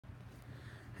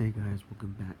Hey guys,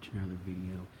 welcome back to another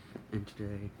video, and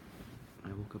today I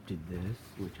woke up to this,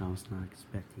 which I was not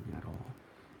expecting at all,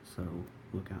 so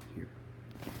look out here.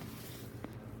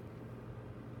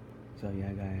 So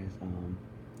yeah guys,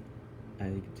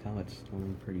 as you can tell it's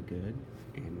snowing pretty good,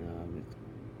 and it's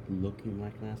looking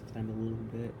like last time a little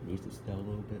bit. It needs to snow a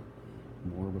little bit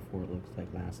more before it looks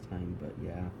like last time, but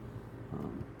yeah.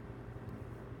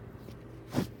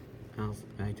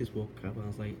 I just woke up,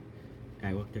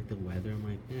 I looked at the weather, I'm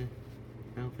like,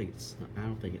 I don't think it's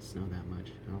snowed that much.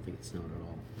 I don't think it snowed at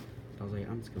all. So I was like,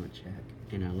 I'm just gonna check.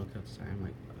 And I look outside, I'm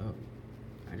like, oh,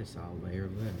 I just saw a layer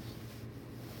of this.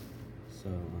 So,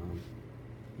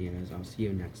 yeah, I'll see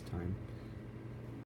you next time.